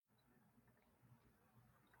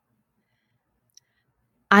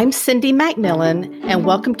I'm Cindy McMillan, and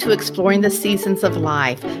welcome to Exploring the Seasons of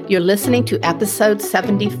Life. You're listening to episode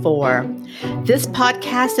 74. This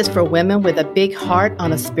podcast is for women with a big heart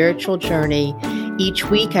on a spiritual journey. Each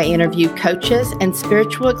week, I interview coaches and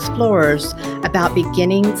spiritual explorers about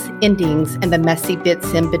beginnings, endings, and the messy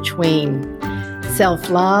bits in between.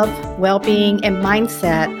 Self-love, well-being, and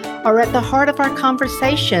mindset are at the heart of our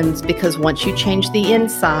conversations because once you change the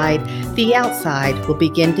inside, the outside will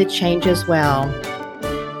begin to change as well.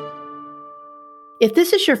 If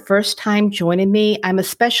this is your first time joining me, I'm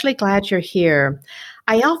especially glad you're here.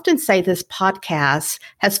 I often say this podcast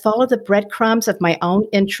has followed the breadcrumbs of my own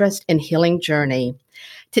interest and healing journey.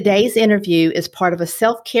 Today's interview is part of a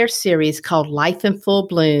self-care series called Life in Full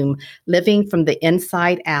Bloom, Living from the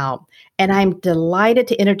Inside Out. And I'm delighted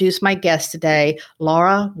to introduce my guest today,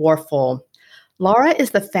 Laura Warfel. Laura is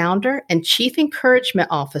the founder and chief encouragement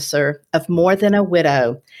officer of More Than a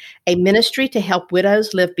Widow, a ministry to help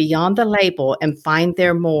widows live beyond the label and find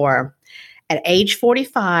their more. At age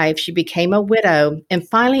 45, she became a widow and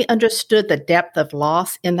finally understood the depth of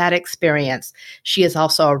loss in that experience. She is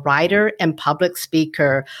also a writer and public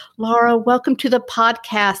speaker. Laura, welcome to the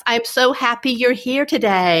podcast. I'm so happy you're here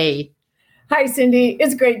today. Hi, Cindy.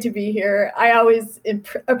 It's great to be here. I always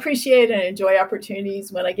appreciate and enjoy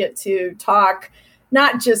opportunities when I get to talk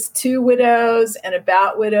not just to widows and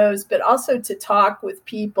about widows, but also to talk with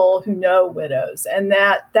people who know widows. And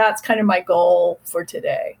that's kind of my goal for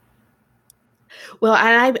today. Well,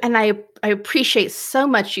 I appreciate so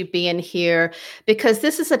much you being here because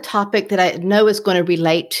this is a topic that I know is going to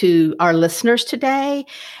relate to our listeners today.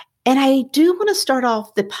 And I do want to start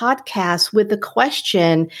off the podcast with the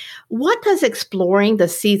question, what does exploring the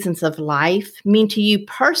seasons of life mean to you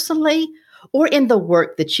personally or in the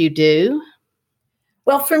work that you do?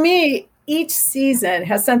 Well, for me, each season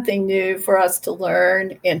has something new for us to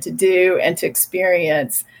learn and to do and to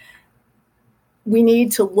experience. We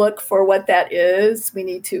need to look for what that is. We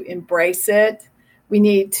need to embrace it. We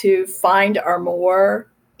need to find our more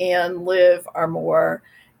and live our more.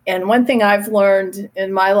 And one thing I've learned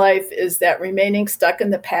in my life is that remaining stuck in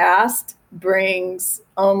the past brings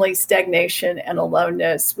only stagnation and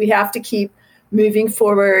aloneness. We have to keep moving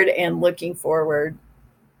forward and looking forward.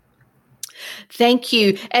 Thank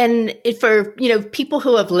you. And for, people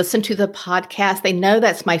who have listened to the podcast, they know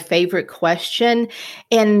that's my favorite question.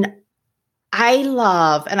 And I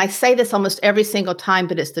love, and I say this almost every single time,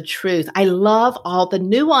 but it's the truth. I love all the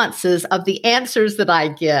nuances of the answers that I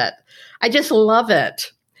get. I just love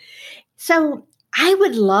it. So I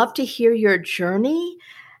would love to hear your journey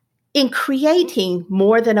in creating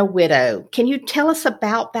More Than a Widow. Can you tell us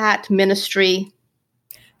about that ministry?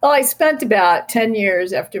 Well, I spent about 10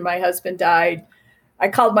 years after my husband died. I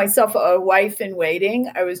called myself a wife in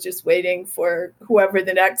waiting. I was just waiting for whoever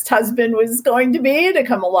the next husband was going to be to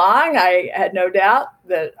come along. I had no doubt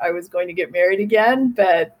that I was going to get married again,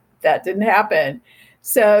 but that didn't happen.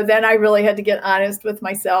 So then I really had to get honest with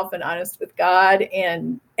myself and honest with God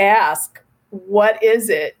and ask, what is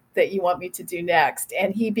it that you want me to do next?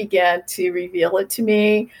 And he began to reveal it to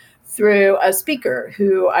me through a speaker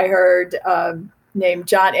who I heard named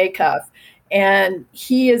Jon Acuff. And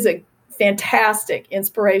he is a fantastic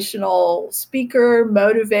inspirational speaker,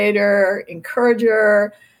 motivator,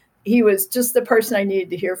 encourager. He was just the person I needed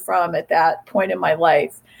to hear from at that point in my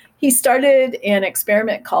life. He started an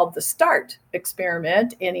experiment called the START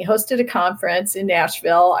experiment, and he hosted a conference in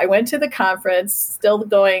Nashville. I went to the conference still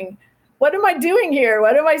going, what am I doing here?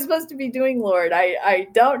 What am I supposed to be doing, Lord? I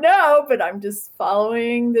don't know, but I'm just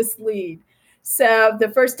following this lead. So the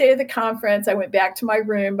first day of the conference, I went back to my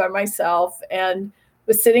room by myself and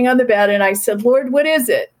was sitting on the bed. And I said, Lord, what is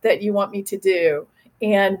it that you want me to do?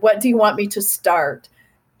 And what do you want me to start?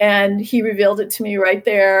 And he revealed it to me right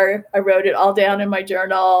there. I wrote it all down in my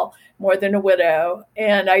journal, More Than a Widow.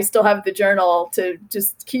 And I still have the journal to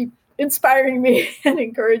just keep inspiring me and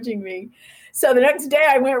encouraging me. So the next day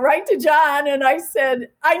I went right to Jon and I said,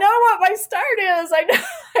 I know what my start is.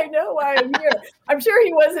 I know why I'm here. I'm sure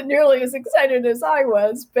he wasn't nearly as excited as I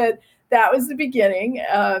was, but that was the beginning.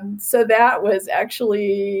 So that was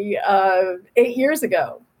actually 8 years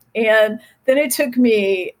ago. And then it took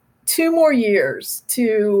me 2 more years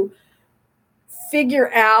to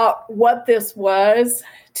figure out what this was,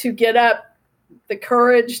 to get up the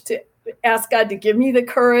courage to ask God to give me the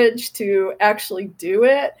courage to actually do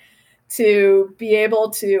it, to be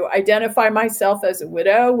able to identify myself as a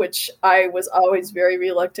widow, which I was always very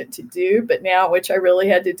reluctant to do, but now which I really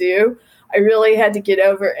had to do. I really had to get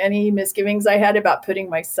over any misgivings I had about putting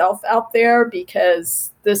myself out there,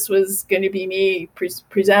 because this was going to be me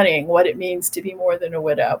presenting what it means to be more than a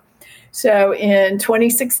widow. So in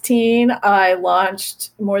 2016, I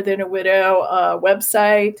launched More Than a Widow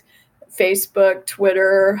website, Facebook,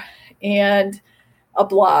 Twitter, and a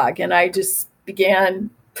blog. And I just began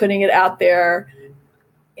putting it out there.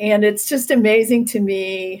 And it's just amazing to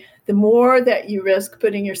me, the more that you risk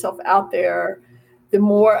putting yourself out there, the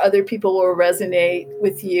more other people will resonate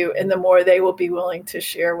with you and the more they will be willing to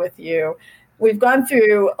share with you. We've gone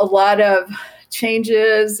through a lot of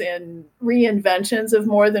changes and reinventions of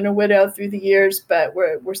More Than a Widow through the years, but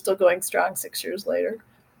we're still going strong 6 years later.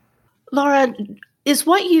 Laura, is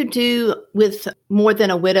what you do with More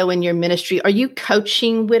Than a Widow in your ministry, are you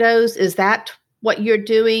coaching widows? Is that what you're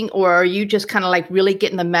doing? Or are you just kind of like really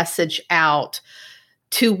getting the message out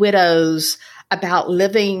to widows about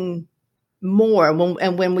living more?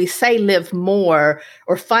 And when we say live more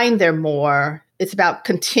or find their more, it's about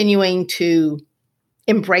continuing to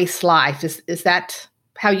embrace life. Is that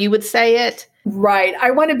how you would say it? Right. I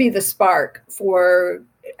want to be the spark for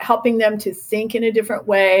helping them to think in a different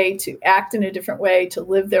way, to act in a different way, to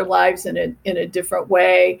live their lives in a different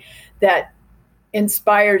way that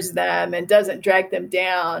inspires them and doesn't drag them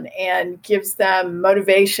down and gives them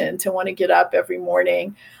motivation to want to get up every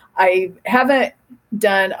morning. I haven't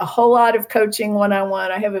done a whole lot of coaching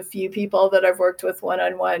one-on-one. I have a few people that I've worked with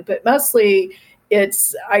one-on-one, but mostly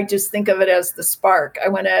I just think of it as the spark. I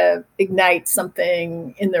want to ignite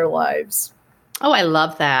something in their lives. Oh, I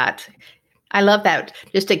love that. I love that.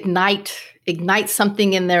 Just ignite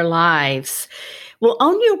something in their lives. Well,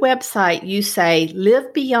 on your website, you say,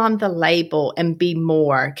 live beyond the label and be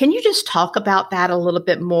more. Can you just talk about that a little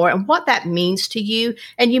bit more and what that means to you?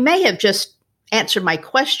 And you may have just answered my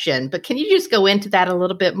question, but can you just go into that a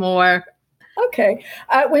little bit more? Okay.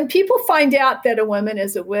 When people find out that a woman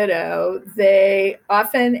is a widow, they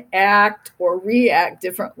often act or react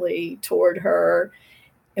differently toward her.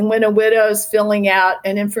 And when a widow is filling out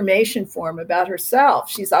an information form about herself,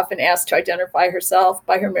 she's often asked to identify herself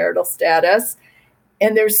by her marital status.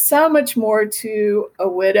 And there's so much more to a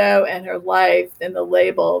widow and her life than the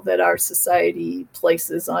label that our society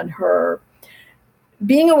places on her.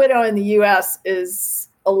 Being a widow in the U.S. is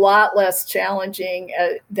a lot less challenging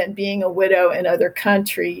than being a widow in other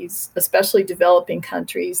countries, especially developing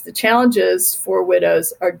countries. The challenges for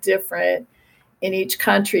widows are different in each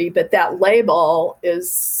country, but that label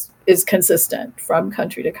is consistent from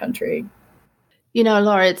country to country. You know,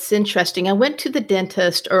 Laura, it's interesting. I went to the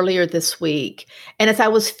dentist earlier this week, and as I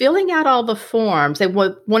was filling out all the forms, they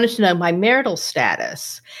wanted to know my marital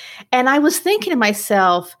status. And I was thinking to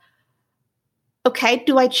myself, okay,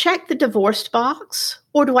 do I check the divorced box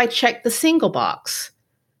or do I check the single box?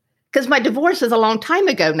 Because my divorce is a long time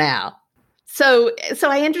ago now. So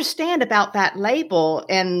I understand about that label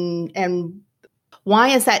and why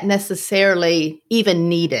is that necessarily even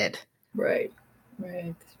needed? Right.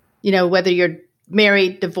 You know, whether you're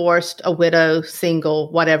married, divorced, a widow,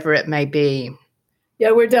 single, whatever it may be.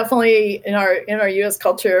 Yeah, we're definitely in our U.S.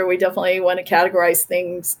 culture, we definitely want to categorize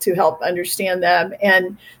things to help understand them.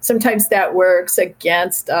 And sometimes that works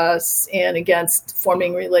against us and against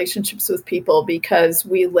forming relationships with people because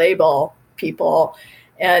we label people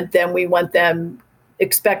and then we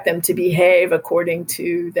expect them to behave according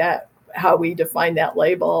to that, how we define that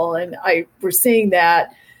label. And we're seeing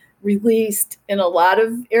that released in a lot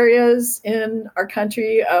of areas in our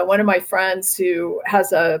country. One of my friends who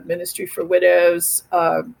has a ministry for widows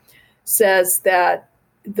says that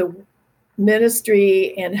the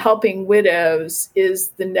ministry and helping widows is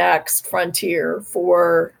the next frontier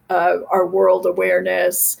for our world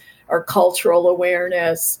awareness, our cultural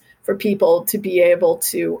awareness, for people to be able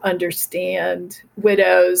to understand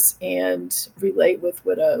widows and relate with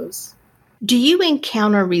widows. Do you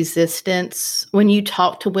encounter resistance when you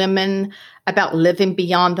talk to women about living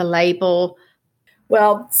beyond the label?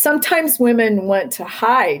 Well, sometimes women want to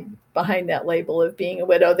hide behind that label of being a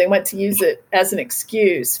widow. They want to use it as an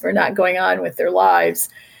excuse for not going on with their lives.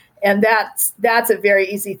 And that's a very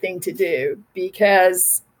easy thing to do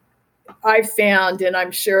because I've found, and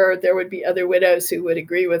I'm sure there would be other widows who would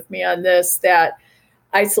agree with me on this, that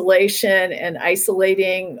isolation and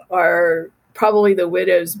isolating are probably the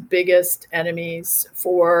widow's biggest enemies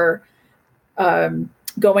for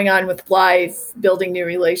going on with life, building new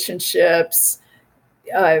relationships,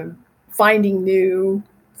 finding new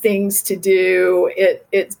things to do.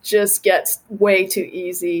 It just gets way too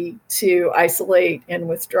easy to isolate and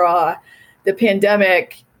withdraw. The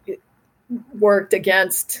pandemic worked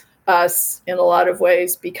against us in a lot of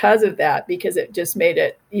ways because of that, because it just made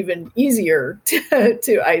it even easier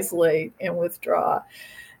to isolate and withdraw.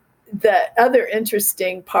 The other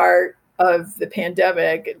interesting part of the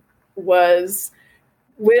pandemic was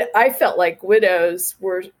I felt like widows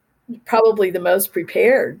were probably the most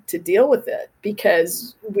prepared to deal with it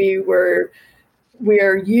because we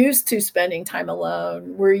are used to spending time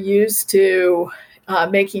alone. We're used to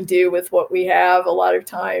making do with what we have a lot of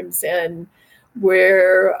times, and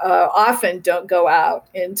we're often don't go out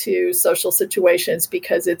into social situations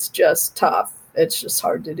because it's just tough. It's just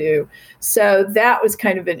hard to do. So that was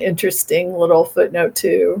kind of an interesting little footnote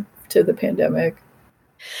to the pandemic.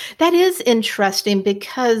 That is interesting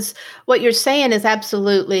because what you're saying is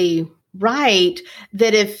absolutely right,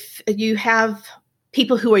 that if you have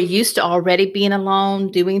people who are used to already being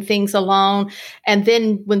alone, doing things alone, and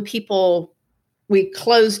then when we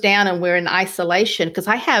close down and we're in isolation, because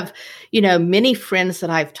I have, many friends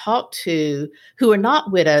that I've talked to who are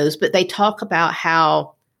not widows, but they talk about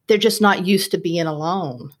how they're just not used to being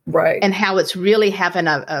alone. Right. And how it's really having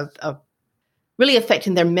really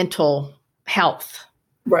affecting their mental health.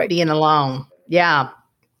 Right. Being alone. Yeah.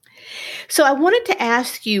 So I wanted to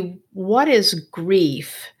ask you, what is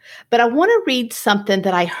grief? But I want to read something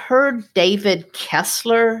that I heard David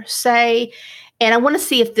Kessler say, and I want to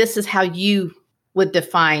see if this is how you would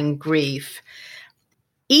define grief.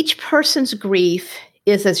 Each person's grief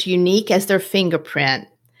is as unique as their fingerprint,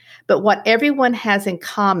 but what everyone has in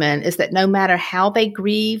common is that no matter how they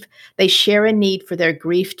grieve, they share a need for their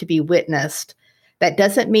grief to be witnessed. That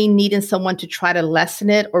doesn't mean needing someone to try to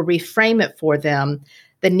lessen it or reframe it for them.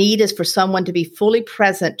 The need is for someone to be fully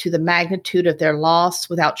present to the magnitude of their loss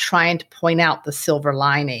without trying to point out the silver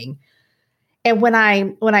lining. And when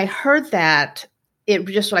I heard that, it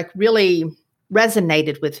just really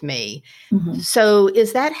resonated with me. Mm-hmm. So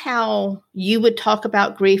is that how you would talk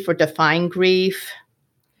about grief or define grief?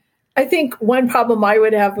 I think one problem I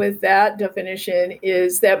would have with that definition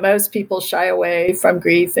is that most people shy away from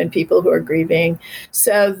grief and people who are grieving.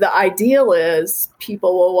 So the ideal is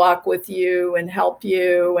people will walk with you and help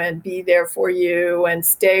you and be there for you and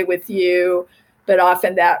stay with you. But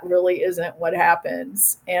often that really isn't what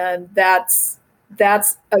happens. And that's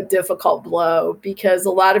a difficult blow because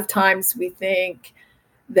a lot of times we think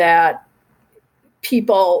that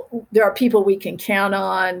there are people we can count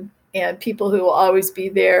on and people who will always be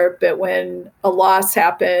there. But when a loss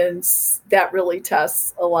happens, that really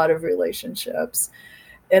tests a lot of relationships.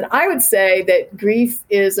 And I would say that grief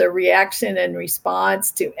is a reaction and response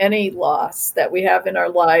to any loss that we have in our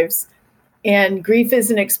lives. And grief is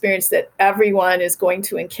an experience that everyone is going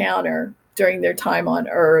to encounter during their time on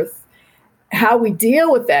earth. How we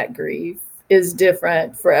deal with that grief is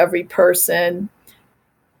different for every person.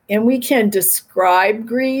 And we can describe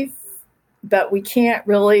grief, but we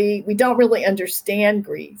don't really understand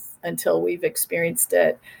grief until we've experienced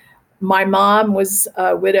it. My mom was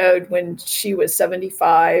widowed when she was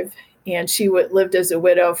 75, and she lived as a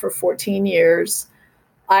widow for 14 years.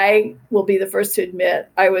 I will be the first to admit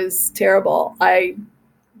I was terrible. I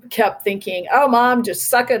kept thinking, oh, Mom, just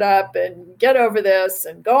suck it up and get over this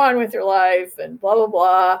and go on with your life and blah, blah,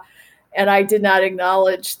 blah. And I did not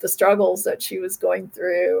acknowledge the struggles that she was going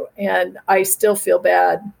through. And I still feel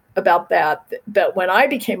bad about that. But when I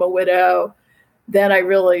became a widow, then I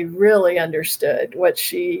really, really understood what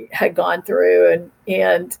she had gone through.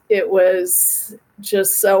 And it was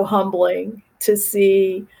just so humbling to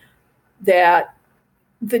see that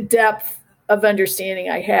the depth of understanding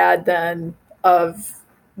I had then of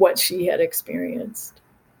what she had experienced.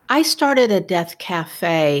 I started a death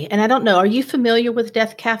cafe, and I don't know, are you familiar with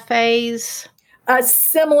death cafes?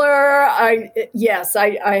 Similar. Yes,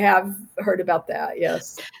 I have heard about that.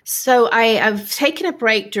 Yes. So I've taken a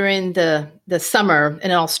break during the summer,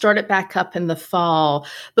 and I'll start it back up in the fall.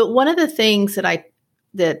 But one of the things that I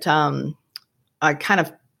kind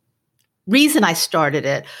of reason I started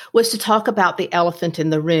it was to talk about the elephant in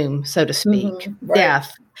the room, so to speak, right.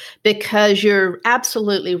 Death, because you're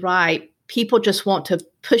absolutely right. People just want to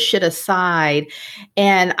push it aside,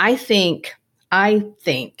 and I think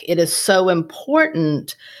it is so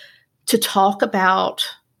important to talk about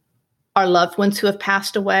our loved ones who have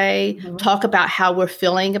passed away, talk about how we're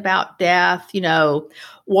feeling about death,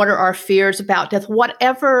 what are our fears about death,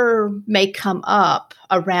 whatever may come up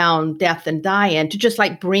around death and dying, to just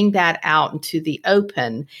bring that out into the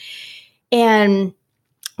open. And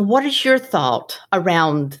what is your thought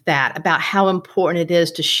around that, about how important it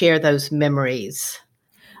is to share those memories?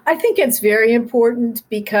 I think it's very important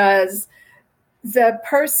because the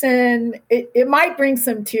person, it might bring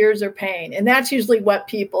some tears or pain. And that's usually what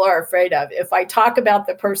people are afraid of. If I talk about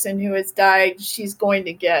the person who has died, she's going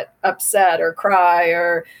to get upset or cry,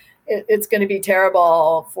 or it's going to be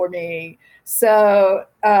terrible for me. So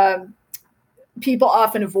people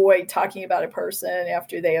often avoid talking about a person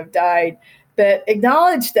after they have died, but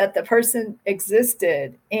acknowledge that the person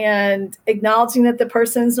existed and acknowledging that the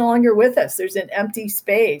person's no longer with us. There's an empty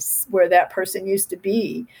space where that person used to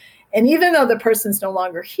be. And even though the person's no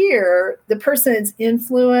longer here, the person's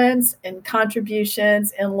influence and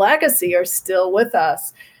contributions and legacy are still with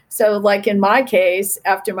us. So like in my case,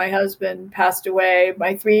 after my husband passed away,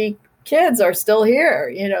 my 3 kids are still here.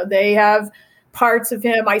 You know, they have parts of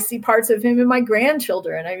him. I see parts of him in my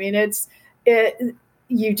grandchildren. I mean,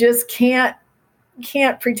 you just can't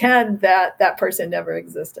pretend that that person never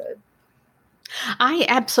existed. I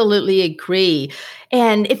absolutely agree.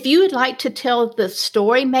 And if you would like to tell the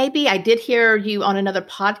story, maybe I did hear you on another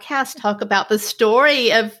podcast talk about the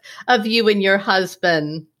story of you and your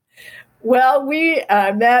husband. Well, we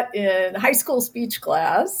met in high school speech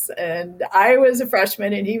class, and I was a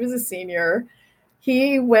freshman and he was a senior.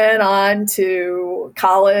 He went on to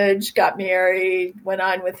college, got married, went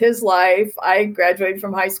on with his life. I graduated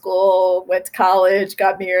from high school, went to college,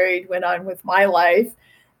 got married, went on with my life.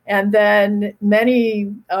 And then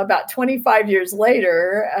about 25 years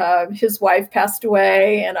later, his wife passed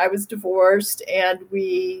away and I was divorced, and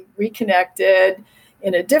we reconnected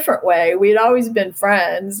in a different way. We had always been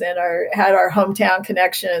friends and had our hometown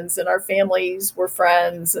connections, and our families were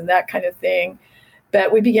friends and that kind of thing.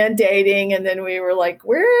 But we began dating, and then we were like,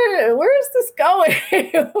 where is this going?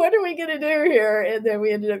 What are we going to do here? And then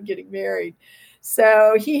we ended up getting married.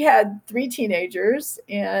 So he had 3 teenagers,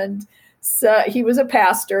 and so he was a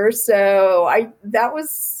pastor. So that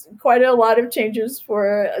was quite a lot of changes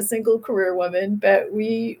for a single career woman, but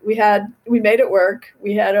we made it work.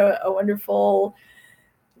 We had a wonderful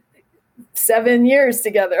 7 years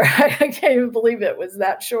together. I can't even believe it was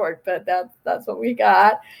that short, but that's what we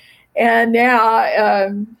got. And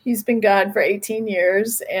now he's been gone for 18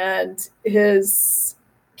 years, and his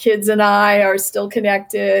kids and I are still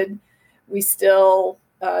connected. We still,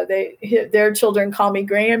 their children call me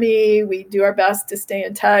Grammy. We do our best to stay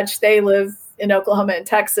in touch. They live in Oklahoma and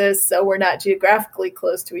Texas, so we're not geographically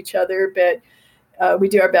close to each other, but we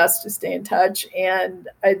do our best to stay in touch. And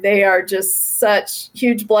they are just such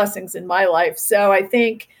huge blessings in my life. So I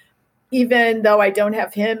think even though I don't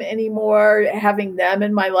have him anymore, having them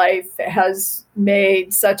in my life has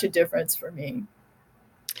made such a difference for me.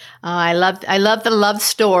 I love the love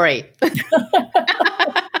story.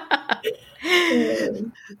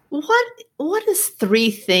 What is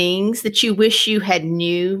 3 things that you wish you had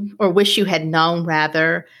known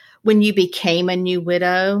rather when you became a new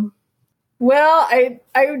widow? Well,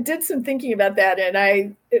 I did some thinking about that,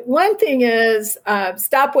 and one thing is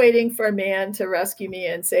stop waiting for a man to rescue me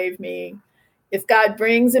and save me. If God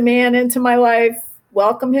brings a man into my life,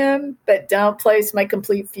 welcome him, but don't place my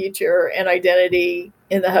complete future and identity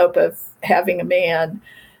in the hope of having a man.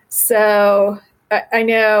 So I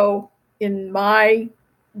know in my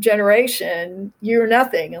generation, you're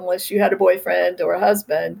nothing unless you had a boyfriend or a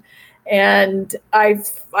husband. And I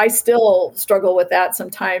still struggle with that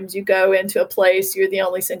sometimes. You go into a place, you're the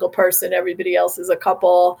only single person, everybody else is a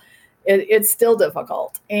couple. It's still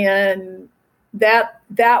difficult. And that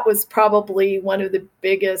was probably one of the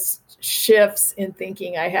biggest shifts in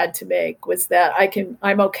thinking I had to make, was that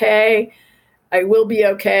I'm okay. I will be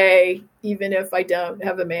okay, even if I don't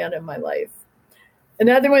have a man in my life.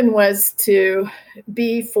 Another one was to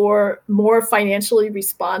be more financially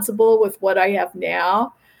responsible with what I have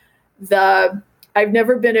now. I've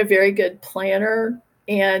never been a very good planner,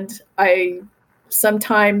 and I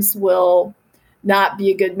sometimes will not be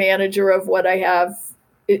a good manager of what I have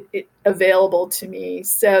available to me.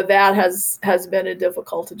 So that has been a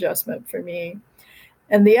difficult adjustment for me.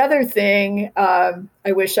 And the other thing I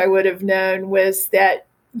wish I would have known was that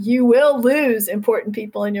you will lose important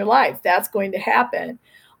people in your life. That's going to happen.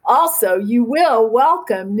 Also, you will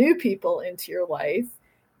welcome new people into your life.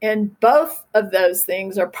 And both of those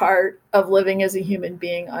things are part of living as a human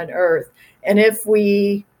being on earth. And if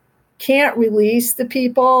we can't release the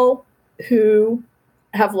people who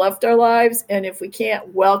have left our lives, and if we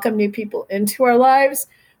can't welcome new people into our lives,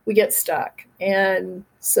 we get stuck. And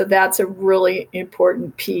so that's a really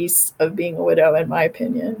important piece of being a widow, in my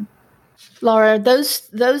opinion. Laura, those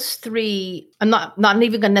 3, I'm not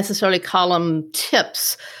even going to necessarily call them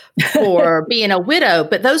tips for being a widow,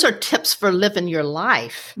 but those are tips for living your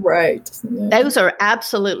life. Right. Yeah. Those are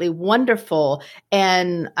absolutely wonderful.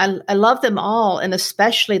 And I love them all, and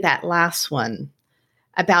especially that last one.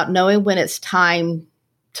 about knowing when it's time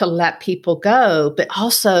to let people go, but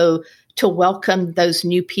also to welcome those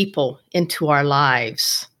new people into our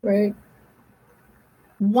lives. Right.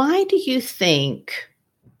 Why do you think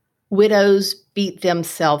widows beat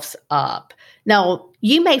themselves up? Now,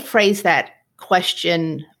 you may phrase that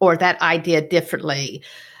question or that idea differently,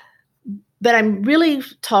 but I'm really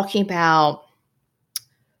talking about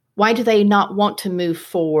why do they not want to move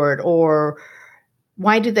forward, or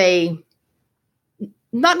why do they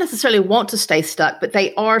not necessarily want to stay stuck, but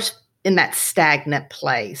they are in that stagnant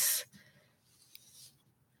place?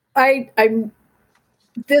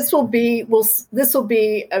 This will be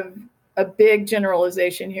a big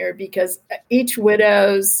generalization here, because each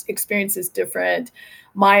widow's experience is different.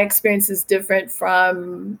 My experience is different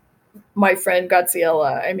from my friend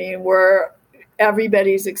Graciela. I mean,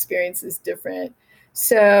 everybody's experience is different.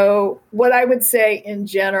 So what I would say in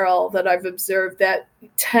general that I've observed that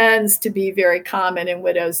tends to be very common in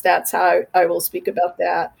widows, that's how I will speak about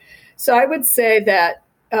that. So I would say that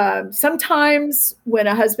sometimes when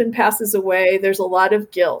a husband passes away, there's a lot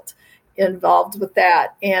of guilt involved with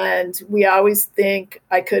that. And we always think,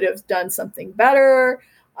 I could have done something better.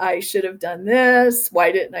 I should have done this.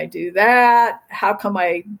 Why didn't I do that? How come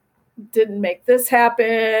I didn't make this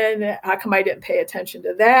happen? How come I didn't pay attention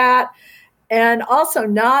to that? And also,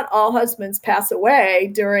 not all husbands pass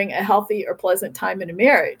away during a healthy or pleasant time in a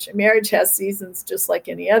marriage. A marriage has seasons just like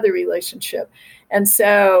any other relationship. And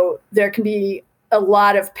so there can be a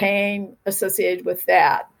lot of pain associated with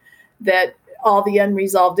that all the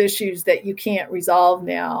unresolved issues that you can't resolve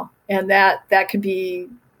now. And that can be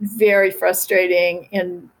very frustrating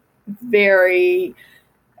and very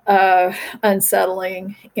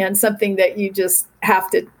unsettling, and something that you just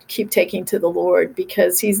have to keep taking to the Lord,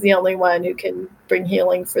 because he's the only one who can bring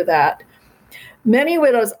healing for that. Many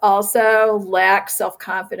widows also lack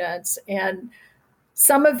self-confidence, and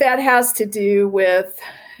some of that has to do with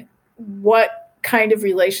what kind of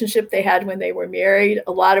relationship they had when they were married.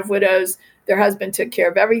 A lot of widows, their husband took care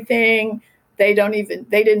of everything. They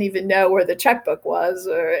didn't even know where the checkbook was,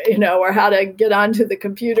 or how to get onto the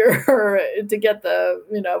computer or to get the,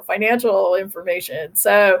 financial information.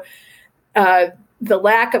 So the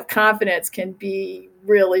lack of confidence can be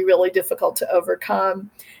really, really difficult to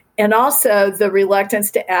overcome. And also the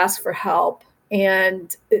reluctance to ask for help,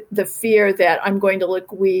 and the fear that I'm going to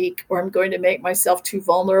look weak, or I'm going to make myself too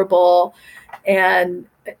vulnerable. And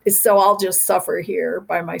so I'll just suffer here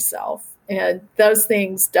by myself. And those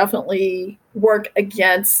things definitely work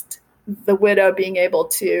against the widow being able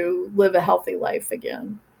to live a healthy life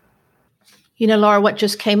again. Laura, what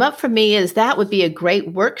just came up for me is that would be a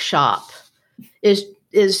great workshop,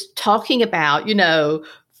 is talking about,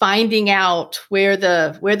 finding out where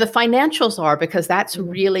the financials are, because that's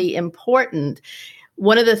really important.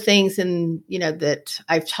 One of the things that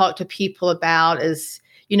I've talked to people about is,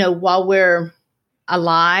 while we're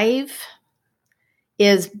alive,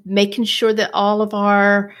 is making sure that all of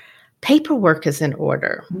our paperwork is in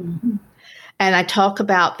order. Mm-hmm. And I talk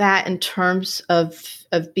about that in terms of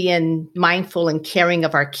being mindful and caring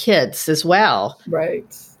of our kids as well.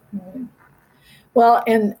 Right. Well,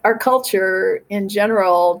 and our culture in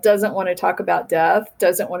general doesn't want to talk about death,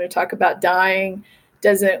 doesn't want to talk about dying,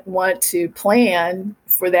 doesn't want to plan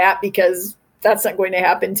for that, because that's not going to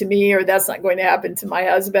happen to me, or that's not going to happen to my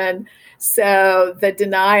husband. So the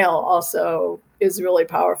denial also is really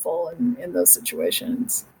powerful in those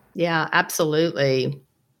situations. Yeah, absolutely.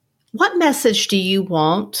 What message do you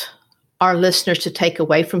want our listeners to take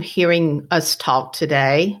away from hearing us talk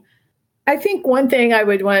today? I think one thing I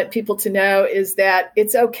would want people to know is that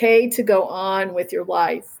it's okay to go on with your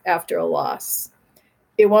life after a loss.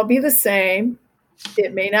 It won't be the same.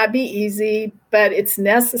 It may not be easy, but it's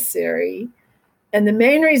necessary. And the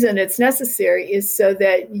main reason it's necessary is so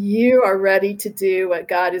that you are ready to do what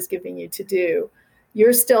God is giving you to do.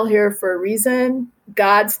 You're still here for a reason.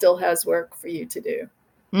 God still has work for you to do.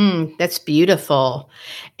 That's beautiful.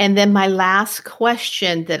 And then my last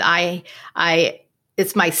question that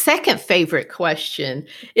it's my second favorite question,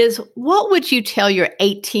 is what would you tell your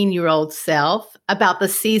 18-year-old self about the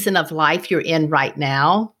season of life you're in right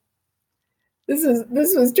now? This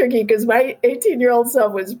was tricky, because my 18-year-old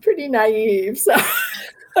self was pretty naive. So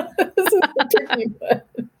this is a tricky one.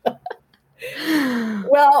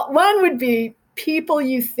 Well, one would be, people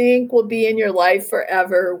you think will be in your life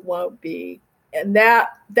forever won't be. And that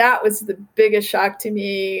was the biggest shock to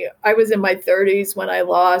me. I was in my 30s when I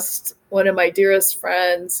lost one of my dearest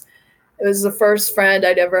friends. It was the first friend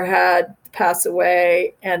I'd ever had pass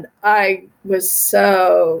away. And I was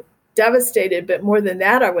so devastated. But more than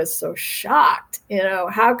that, I was so shocked.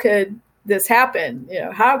 How could this happen?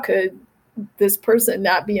 How could this person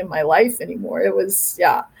not be in my life anymore. It was,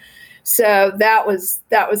 yeah. So that was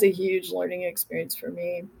a huge learning experience for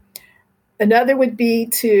me. Another would be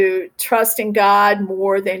to trust in God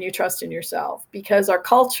more than you trust in yourself, because our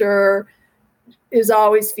culture is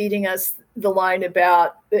always feeding us the line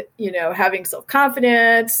about, having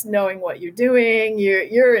self-confidence, knowing what you're doing,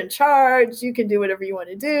 you're in charge, you can do whatever you want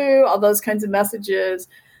to do, all those kinds of messages.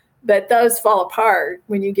 But those fall apart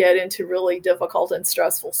when you get into really difficult and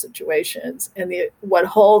stressful situations. And what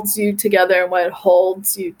holds you together and what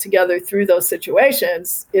holds you together through those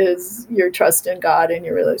situations is your trust in God and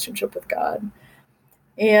your relationship with God.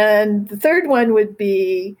 And the third one would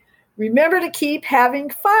be, remember to keep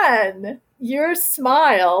having fun. Your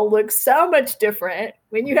smile looks so much different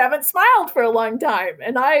when you haven't smiled for a long time.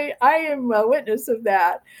 And I am a witness of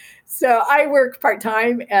that. So I work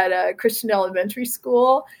part-time at a Christian elementary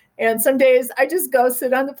school. And some days I just go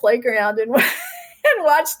sit on the playground and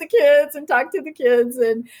watch the kids and talk to the kids.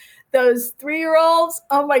 And those 3-year-olds,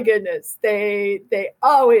 oh my goodness, they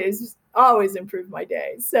always improve my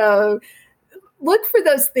day. So look for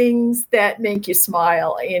those things that make you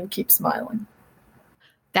smile and keep smiling.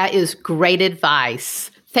 That is great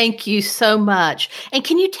advice. Thank you so much. And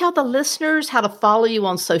can you tell the listeners how to follow you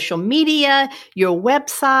on social media, your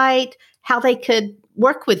website, how they could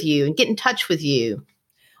work with you and get in touch with you?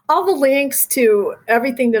 All the links to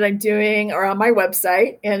everything that I'm doing are on my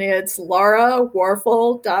website, and it's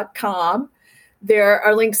laurawarfel.com. There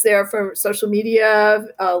are links there for social media,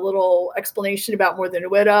 a little explanation about More Than a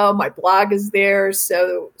Widow. My blog is there,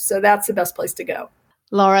 so that's the best place to go.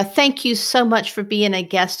 Laura, thank you so much for being a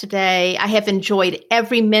guest today. I have enjoyed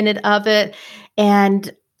every minute of it,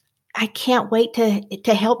 and I can't wait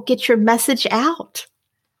to help get your message out.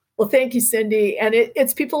 Well, thank you, Cindy. And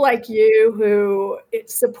it's people like you who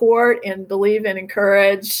support and believe and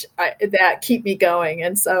encourage that keep me going.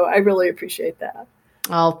 And so I really appreciate that.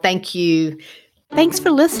 Oh, thank you. Thanks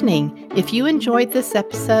for listening. If you enjoyed this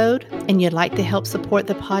episode and you'd like to help support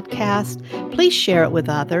the podcast, please share it with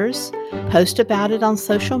others, post about it on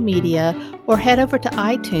social media, or head over to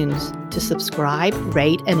iTunes to subscribe,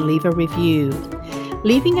 rate, and leave a review.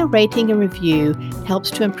 Leaving a rating and review helps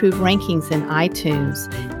to improve rankings in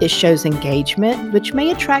iTunes. It shows engagement, which may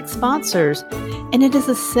attract sponsors, and it is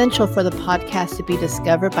essential for the podcast to be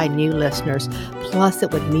discovered by new listeners. Plus,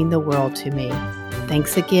 it would mean the world to me.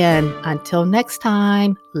 Thanks again. Until next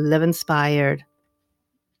time, live inspired.